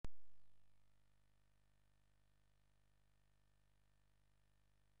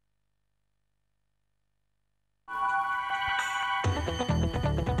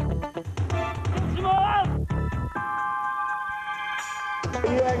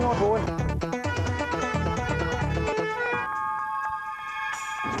You hang on, boy.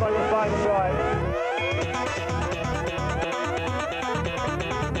 It's like a fine drive.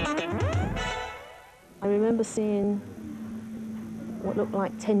 I remember seeing what looked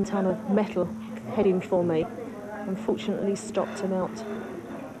like 10 ton of metal heading for me. Unfortunately stopped about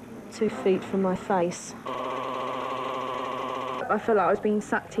 2 feet from my face. I felt like I was being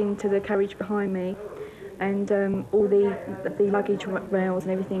sucked into the carriage behind me, and all the luggage rails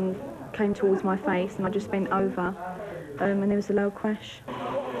and everything came towards my face, and I just bent over, and there was a loud crash.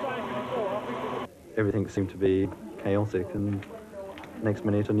 Everything seemed to be chaotic, and next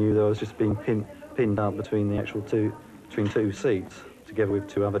minute I knew that I was just being pinned up between two seats, together with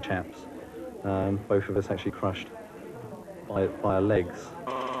 2 other chaps. Both of us actually crushed by our legs.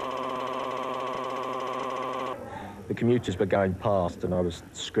 The commuters were going past, and I was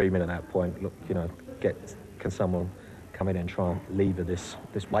screaming at that point, look, you know, can someone come in and try and lever this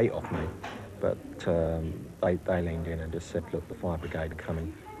weight off me? But they leaned in and just said, look, the fire brigade are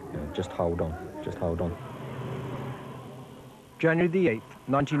coming, you know, just hold on, just hold on. January the 8th,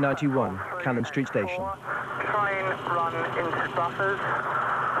 1991, Cannon Street Station. Train run into buffers.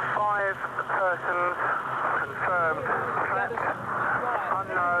 5 persons confirmed trapped.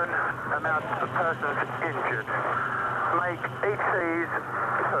 Unknown amount of persons injured. Make ETs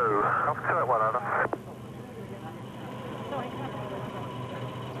 2. Off 2 at 1 over.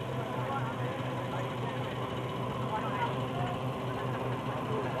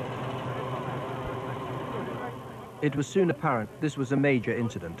 It was soon apparent this was a major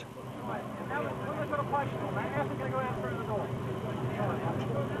incident.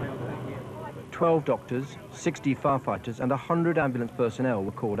 12 doctors, 60 firefighters and 100 ambulance personnel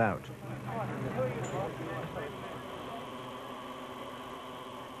were called out.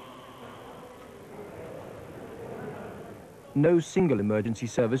 No single emergency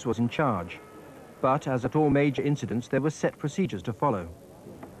service was in charge, but as at all major incidents, there were set procedures to follow.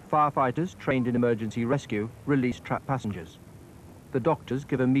 Firefighters trained in emergency rescue release trapped passengers. The doctors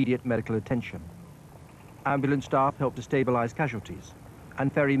give immediate medical attention. Ambulance staff help to stabilize casualties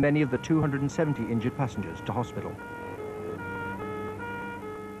and ferry many of the 270 injured passengers to hospital.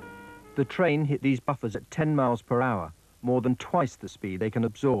 The train hit these buffers at 10 miles per hour, more than twice the speed they can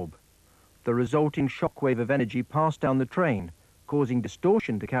absorb. The resulting shockwave of energy passed down the train, causing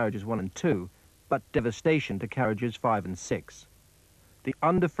distortion to carriages 1 and 2, but devastation to carriages 5 and 6. The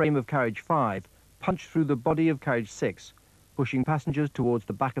underframe of carriage 5 punched through the body of carriage 6, pushing passengers towards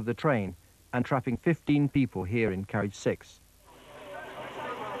the back of the train and trapping 15 people here in carriage 6.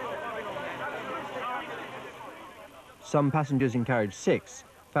 Some passengers in carriage 6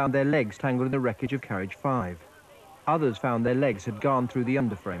 found their legs tangled in the wreckage of carriage 5. Others found their legs had gone through the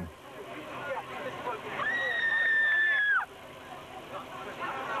underframe.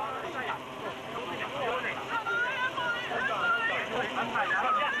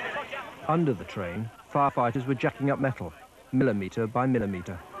 Under the train, firefighters were jacking up metal, millimetre by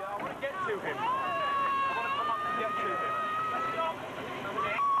millimetre.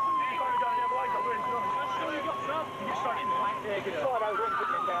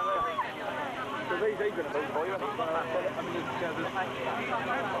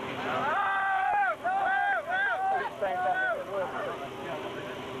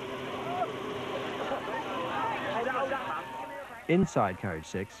 Inside carriage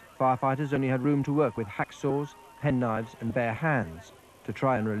 6, firefighters only had room to work with hacksaws, penknives and bare hands to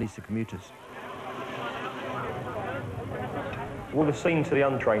try and release the commuters. Well, the scene to the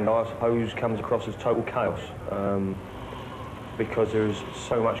untrained, I suppose, comes across as total chaos because there's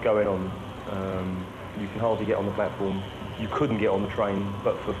so much going on. You can hardly get on the platform. You couldn't get on the train,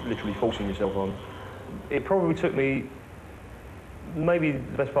 but for literally forcing yourself on. It probably took me maybe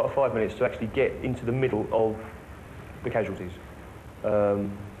the best part of 5 minutes to actually get into the middle of the casualties.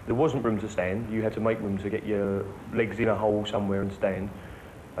 There wasn't room to stand. You had to make room to get your legs in a hole somewhere and stand.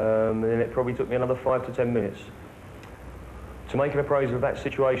 And then it probably took me another 5 to 10 minutes to make an appraisal of that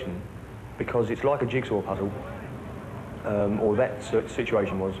situation, because it's like a jigsaw puzzle, or that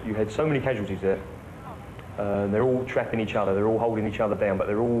situation was. You had so many casualties there. They're all trapping each other, they're all holding each other down, but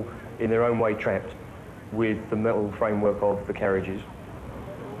they're all in their own way trapped with the metal framework of the carriages.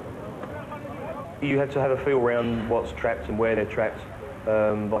 You have to have a feel around what's trapped and where they're trapped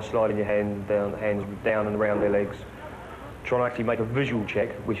by sliding your hands down and around their legs. Trying to actually make a visual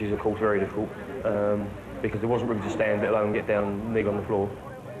check, which is of course very difficult, because there wasn't room to stand, let alone get down and leg on the floor.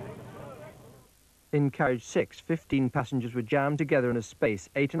 In carriage 6, 15 passengers were jammed together in a space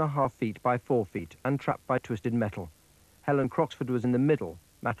 8.5 feet by 4 feet and trapped by twisted metal. Helen Croxford was in the middle.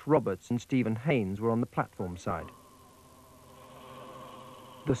 Matt Roberts and Stephen Haynes were on the platform side.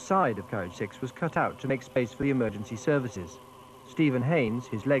 The side of carriage 6 was cut out to make space for the emergency services. Stephen Haynes,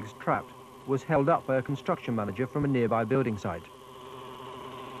 his legs trapped, was held up by a construction manager from a nearby building site.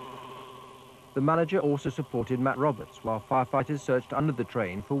 The manager also supported Matt Roberts while firefighters searched under the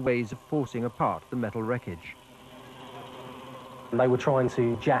train for ways of forcing apart the metal wreckage. They were trying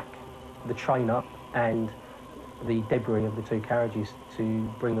to jack the train up and the debris of the two carriages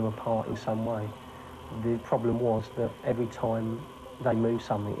to bring them apart in some way. The problem was that every time they moved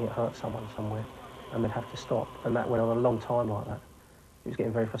something, it hurt someone somewhere, and they'd have to stop. And that went on a long time like that. It was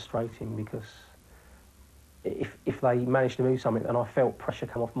getting very frustrating because if they managed to move something and I felt pressure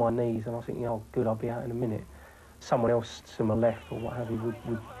come off my knees and I was thinking, oh good, I'll be out in a minute, someone else to my left or what have you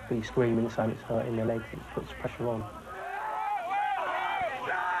would be screaming saying it's hurting their legs, it puts pressure on.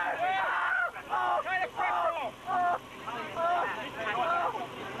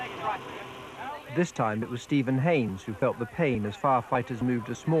 This time it was Stephen Haynes who felt the pain as firefighters moved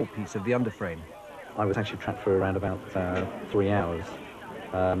a small piece of the underframe. I was actually trapped for around about 3 hours.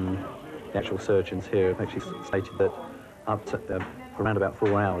 The actual surgeons here have actually stated that up to for around about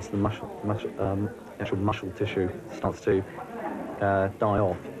 4 hours, the actual muscle tissue starts to die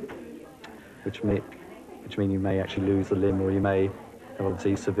off, which means you may actually lose a limb, or you may have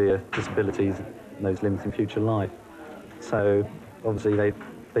obviously severe disabilities in those limbs in future life. So obviously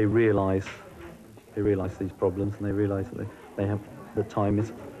they realise these problems, and they realise that they have the time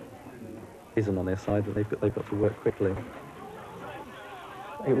isn't on their side, that they've got to work quickly.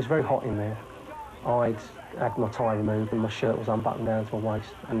 It was very hot in there. I'd had my tie removed and my shirt was unbuttoned down to my waist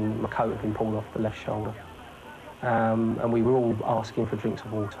and my coat had been pulled off the left shoulder. And we were all asking for drinks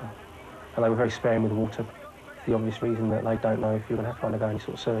of water. And they were very sparing with the water for the obvious reason that they don't know if you're going to have to undergo any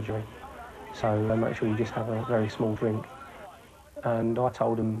sort of surgery. So they make sure you just have a very small drink. And I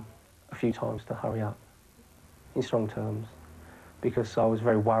told them a few times to hurry up, in strong terms, because I was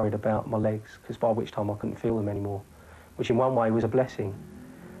very worried about my legs, because by which time I couldn't feel them anymore, which in one way was a blessing,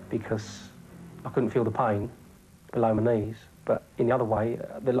 because I couldn't feel the pain below my knees, but in the other way,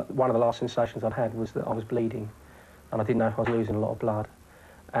 one of the last sensations I'd had was that I was bleeding, and I didn't know if I was losing a lot of blood,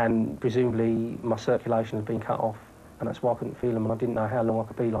 and presumably my circulation had been cut off, and that's why I couldn't feel them, and I didn't know how long I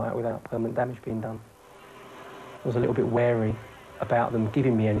could be like that without permanent damage being done. I was a little bit wary about them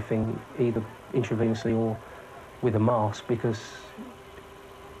giving me anything, either intravenously or with a mask, because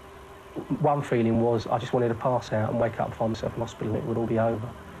one feeling was I just wanted to pass out and wake up and find myself in hospital and it would all be over.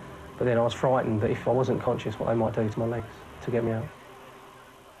 But then I was frightened that if I wasn't conscious, what they might do to my legs to get me out.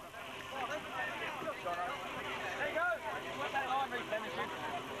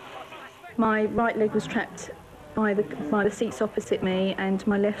 My right leg was trapped by the seats opposite me, and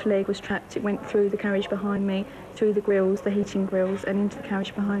my left leg was trapped. It went through the carriage behind me, through the grills, the heating grills, and into the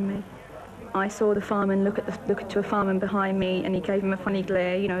carriage behind me. I saw the fireman look to a fireman behind me, and he gave him a funny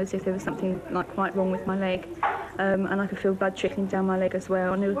glare, you know, as if there was something like quite wrong with my leg. And I could feel blood trickling down my leg as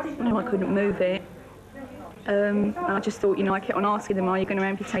well. I knew I couldn't move it. And I just thought, you know, I kept on asking them, are you going to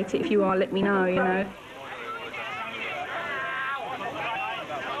amputate it? If you are, let me know, you know.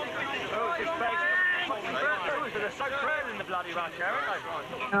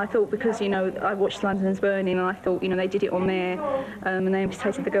 I thought, because, you know, I watched London's Burning, and I thought, you know, they did it on there, and they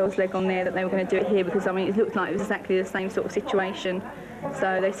amputated the girl's leg on there, that they were going to do it here, because, I mean, it looked like it was exactly the same sort of situation.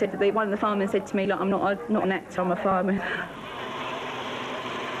 So they said that one of the firemen said to me, look, I'm not an actor, I'm a fireman.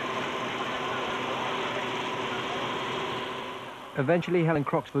 Eventually, Helen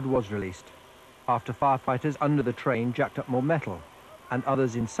Croxford was released, after firefighters under the train jacked up more metal, and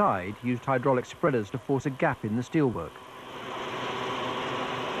others inside used hydraulic spreaders to force a gap in the steelwork.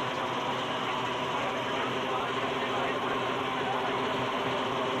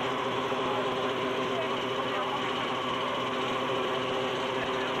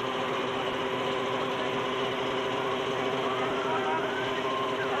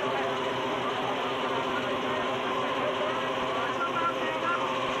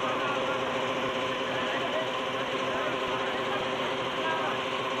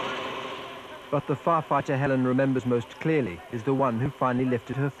 But the firefighter Helen remembers most clearly is the one who finally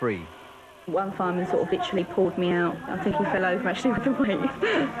lifted her free. One fireman sort of literally pulled me out. I think he fell over actually with the weight.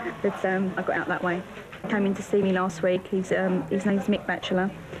 But I got out that way. He came in to see me last week. His name's Mick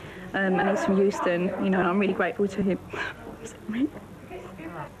Batchelor, and he's from Euston, you know, and I'm really grateful to him.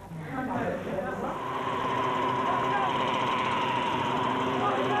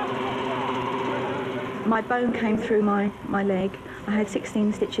 My bone came through my leg. I had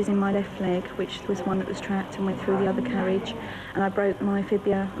 16 stitches in my left leg, which was one that was trapped and went through the other carriage. And I broke my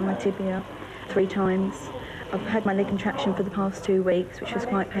fibula and my tibia 3 times. I've had my leg contraction for the past 2 weeks, which was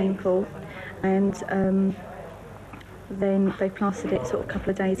quite painful, and then they plastered it sort of a couple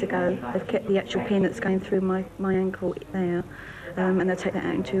of days ago. They've kept the actual pin that's going through my ankle there, and they'll take that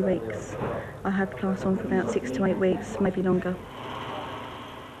out in 2 weeks. I had plaster on for about 6 to 8 weeks, maybe longer.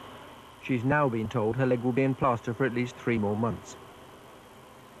 She's now been told her leg will be in plaster for at least 3 more months.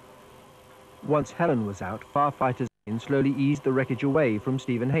 Once Helen was out, firefighters slowly eased the wreckage away from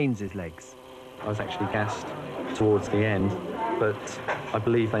Stephen Haynes's legs. I was actually gassed towards the end, but I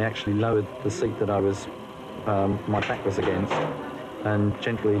believe they actually lowered the seat that I was, my back was against, and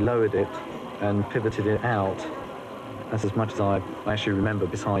gently lowered it and pivoted it out. That's as much as I actually remember.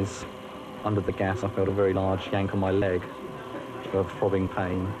 Besides, under the gas, I felt a very large yank on my leg, of throbbing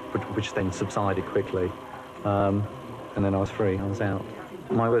pain, which then subsided quickly, and then I was free. I was out.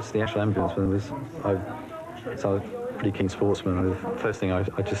 My words to the actual ambulance was, so I was a pretty keen sportsman. The first thing I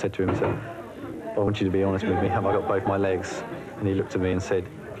just said to him, I said, I want you to be honest with me, have I got both my legs? And he looked at me and said,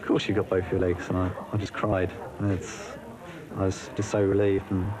 of course you've got both your legs. And I just cried. And I was just so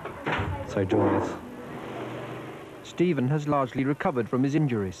relieved and so joyous. Stephen has largely recovered from his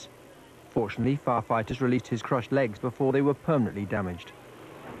injuries. Fortunately, firefighters released his crushed legs before they were permanently damaged.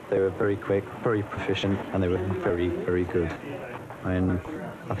 They were very quick, very proficient, and they were very, very good. And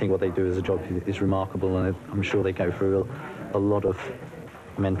I think what they do as a job is remarkable, and I'm sure they go through a lot of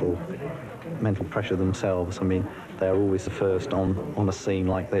mental pressure themselves. I mean, they're always the first on a scene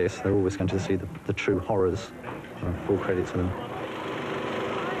like this. They're always going to see the true horrors. Full credit to them.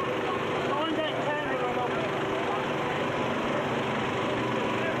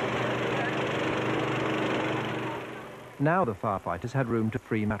 Now the firefighters had room to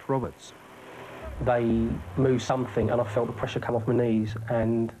free Matt Roberts. They moved something and I felt the pressure come off my knees,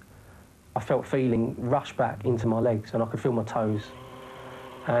 and I felt feeling rush back into my legs, and I could feel my toes.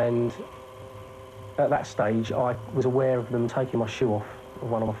 And at that stage, I was aware of them taking my shoe off of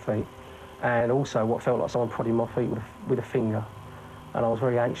one of my feet, and also what felt like someone prodding my feet with a finger. And I was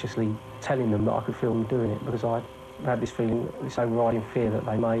very anxiously telling them that I could feel them doing it, because I had this feeling, this overriding fear that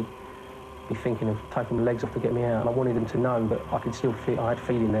they may be thinking of taking my legs off to get me out, and I wanted them to know that I could still feel, I had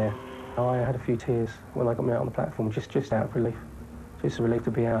feeling there. I had a few tears when they got me out on the platform, just out of relief. Just a relief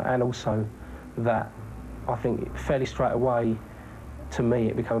to be out, and also that I think fairly straight away, to me,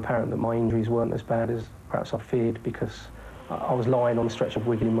 it became apparent that my injuries weren't as bad as perhaps I feared, because I was lying on the stretcher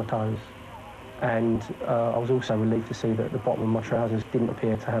wiggling my toes. And I was also relieved to see that the bottom of my trousers didn't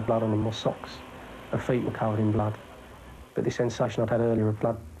appear to have blood on them. My socks and feet were covered in blood. But the sensation I'd had earlier of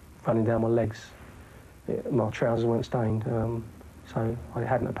blood running down my legs, my trousers weren't stained, so I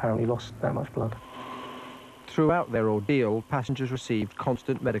hadn't apparently lost that much blood. Throughout their ordeal, passengers received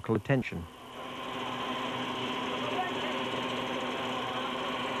constant medical attention.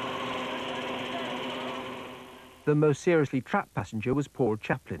 The most seriously trapped passenger was Paul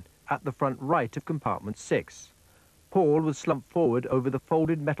Chaplin, at the front right of compartment 6. Paul was slumped forward over the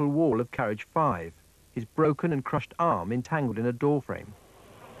folded metal wall of carriage 5, his broken and crushed arm entangled in a door frame.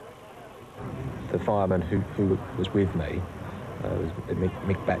 The fireman who was with me was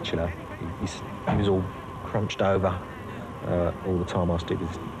Mick Batchelor. He was all crunched over all the time I stood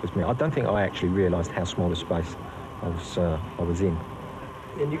with me. I don't think I actually realised how small a space I was in.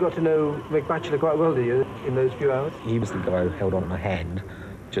 And you got to know Mick Batchelor quite well, did you, in those few hours? He was the guy who held on to my hand.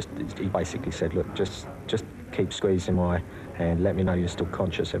 He basically said, look, just keep squeezing my hand, let me know you're still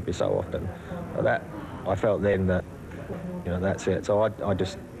conscious every so often. I felt then that, that's it. So I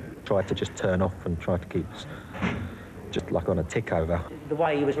just tried to just turn off and try to keep just like on a tick over. The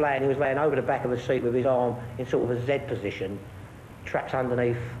way he was laying over the back of the seat with his arm in sort of a Z position, trapped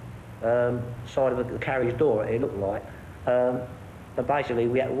underneath side of the carriage door, it looked like. But basically,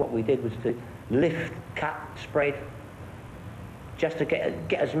 what we did was to lift, cut, spread, just to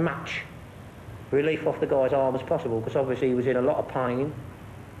get as much relief off the guy's arm as possible, because obviously he was in a lot of pain.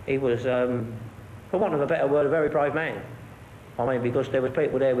 He was, for want of a better word, a very brave man. I mean, because there was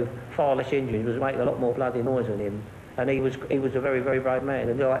people there with far less injuries, was making a lot more bloody noise than him, and he was a very, very brave man,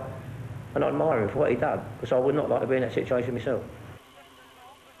 and I admire him for what he done, because I would not like to be in that situation myself.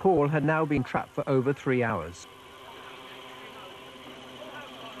 Paul had now been trapped for over 3 hours.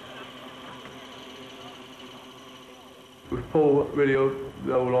 With Paul, really, all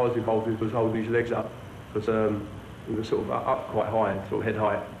I was involved with was holding his legs up, because he was sort of up quite high, sort of head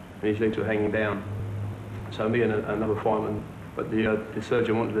height, and his legs were hanging down. So me and another fireman, but the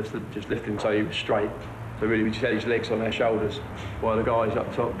surgeon wanted us to just lift him so he was straight. So really, we just had his legs on our shoulders, while the guys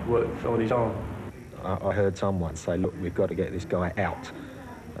up top worked on his arm. I heard someone say, look, we've got to get this guy out.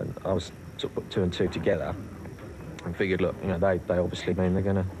 And I was sort of put 2 and 2 together and figured, look, they obviously mean they're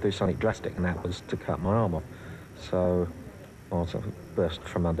going to do something drastic, and that was to cut my arm off. So I sort of burst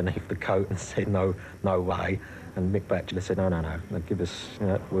from underneath the coat and said, no way. And Mick Batchelor said, no, give us,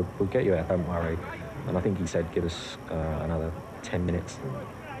 we'll get you out, don't worry. And I think he said, give us another 10 minutes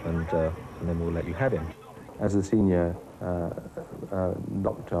and then we'll let you have him. As the senior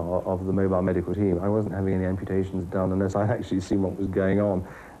doctor of the mobile medical team, I wasn't having any amputations done unless I'd actually seen what was going on.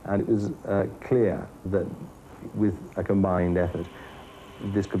 And it was clear that with a combined effort,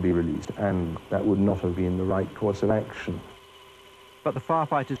 this could be released, and that would not have been the right course of action. But the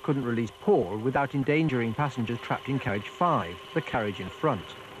firefighters couldn't release Paul without endangering passengers trapped in carriage 5, the carriage in front.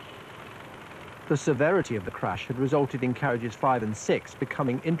 The severity of the crash had resulted in carriages 5 and 6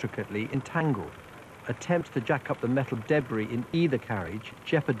 becoming intricately entangled. Attempts to jack up the metal debris in either carriage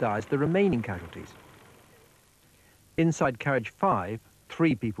jeopardized the remaining casualties. Inside carriage 5,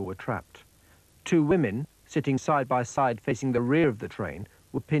 3 people were trapped. 2 women, sitting side by side facing the rear of the train,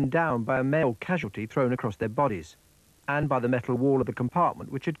 were pinned down by a male casualty thrown across their bodies, and by the metal wall of the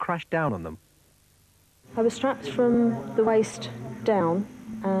compartment which had crashed down on them. I was strapped from the waist down.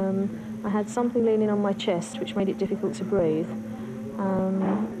 I had something leaning on my chest which made it difficult to breathe,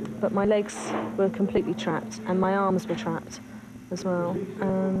 but my legs were completely trapped and my arms were trapped as well,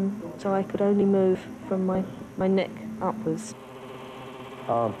 so I could only move from my neck upwards.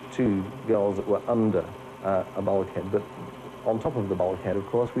 Our 2 girls that were under a bulkhead, but on top of the bulkhead, of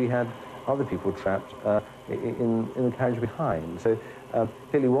course, we had other people trapped in the carriage behind. So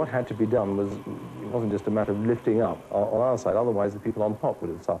clearly what had to be done was, it wasn't just a matter of lifting up on our side, otherwise the people on top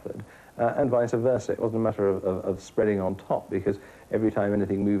would have suffered, and vice versa. It wasn't a matter of spreading on top, because every time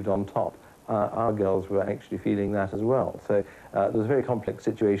anything moved on top, our girls were actually feeling that as well. So there was a very complex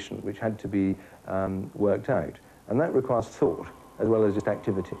situation which had to be worked out, and that requires thought as well as just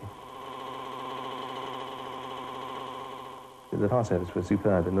activity. The fire service was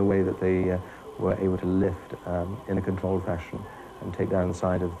superb in the way that they were able to lift in a controlled fashion and take down the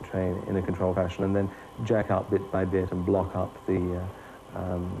side of the train in a controlled fashion, and then jack up bit by bit and block up the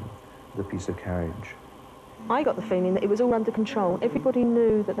piece of carriage. I got the feeling that it was all under control. Everybody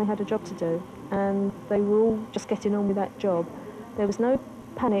knew that they had a job to do, and they were all just getting on with that job. There was no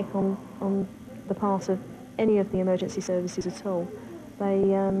panic on the part of any of the emergency services at all. They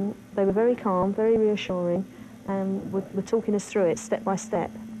were very calm, very reassuring, and were talking us through it step by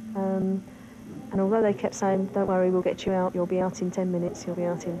step. And although they kept saying, don't worry, we'll get you out, you'll be out in 10 minutes, you'll be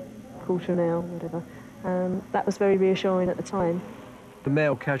out in a quarter of an hour, whatever, that was very reassuring at the time. The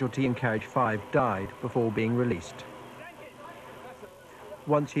male casualty in carriage 5 died before being released.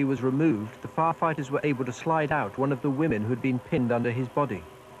 Once he was removed, the firefighters were able to slide out one of the women who had been pinned under his body.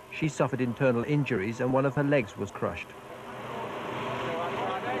 She suffered internal injuries and one of her legs was crushed.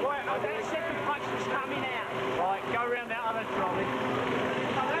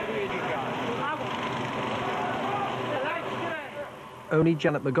 Only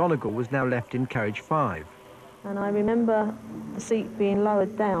Janet McGonigal was now left in carriage 5. And I remember the seat being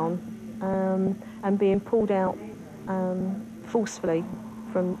lowered down and being pulled out forcefully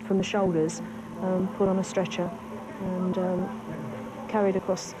from the shoulders, put on a stretcher and carried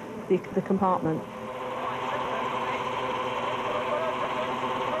across the compartment.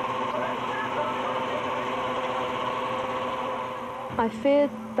 I feared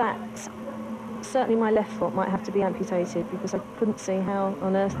that certainly my left foot might have to be amputated, because I couldn't see how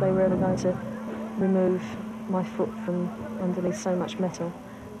on earth they were ever going to remove my foot from underneath so much metal,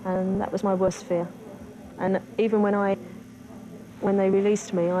 and that was my worst fear. And even when they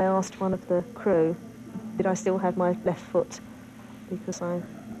released me, I asked one of the crew, did I still have my left foot, because I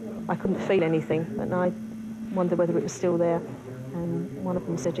couldn't feel anything, and I wondered whether it was still there, and one of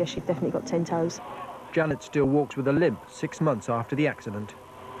them said, yes, you've definitely got 10 toes. Janet still walks with a limp 6 months after the accident.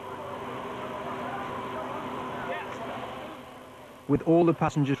 With all the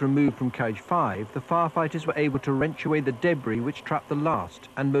passengers removed from carriage 5, the firefighters were able to wrench away the debris which trapped the last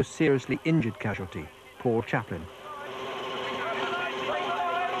and most seriously injured casualty, Paul Chaplin.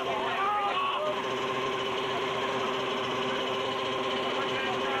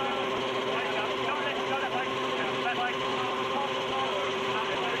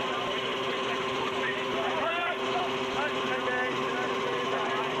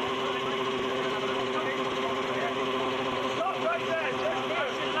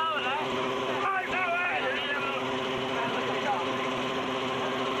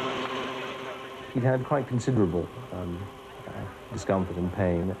 He had quite considerable discomfort and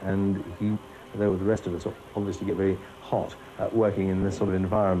pain, and he, though the rest of us obviously get very hot working in this sort of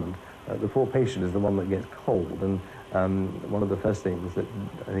environment, the poor patient is the one that gets cold, and one of the first things that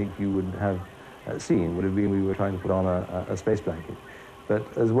I think you would have seen would have been we were trying to put on a space blanket. But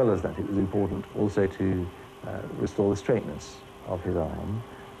as well as that, it was important also to restore the straightness of his arm,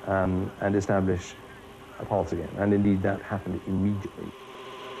 and establish a pulse again. And indeed, that happened immediately.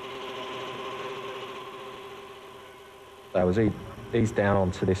 I was eased down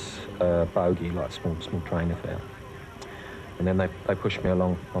onto this bogie, like small train affair. And then they pushed me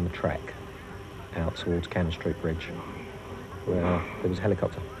along on the track out towards Cannon Street Bridge, where there was a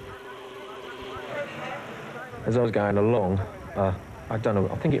helicopter. As I was going along, I don't know,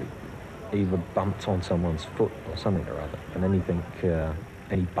 I think it either bumped on someone's foot or something or other. And anything,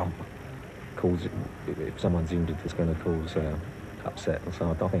 any bump, if someone's injured, it's going to cause upset. And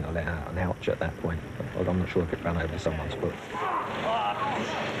so I think I let out an ouch at that point. But I'm not sure if it ran over someone's foot.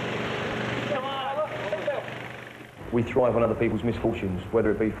 We thrive on other people's misfortunes, whether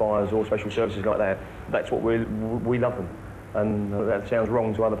it be fires or special services like that. That's what we love them. And that sounds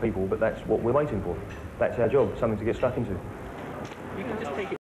wrong to other people, but that's what we're waiting for. That's our job, something to get stuck into. You can just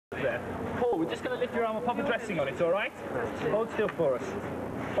take it there. Paul, we're just going to lift your arm and pop a dressing on it, all right? Hold still for us.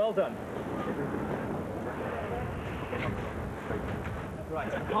 Well done.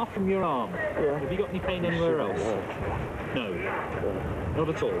 Right, apart from your arm, have you got any pain anywhere else? No. Not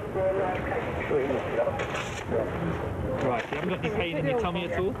at all. Right, you haven't got any pain in your tummy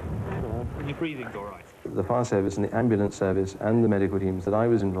at all? And your breathing's all right? The fire service and the ambulance service and the medical teams that I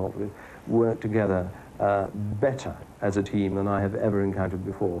was involved with worked together better as a team than I have ever encountered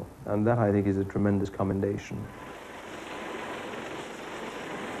before. And that, I think, is a tremendous commendation.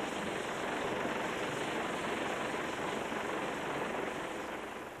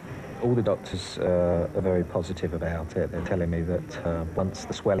 All the doctors are very positive about it. They're telling me that once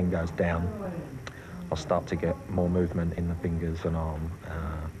the swelling goes down, I'll start to get more movement in the fingers and arm.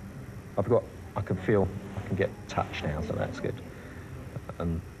 I can feel, I can get touch now, so that's good.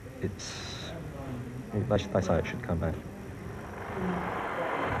 And they say it should come back.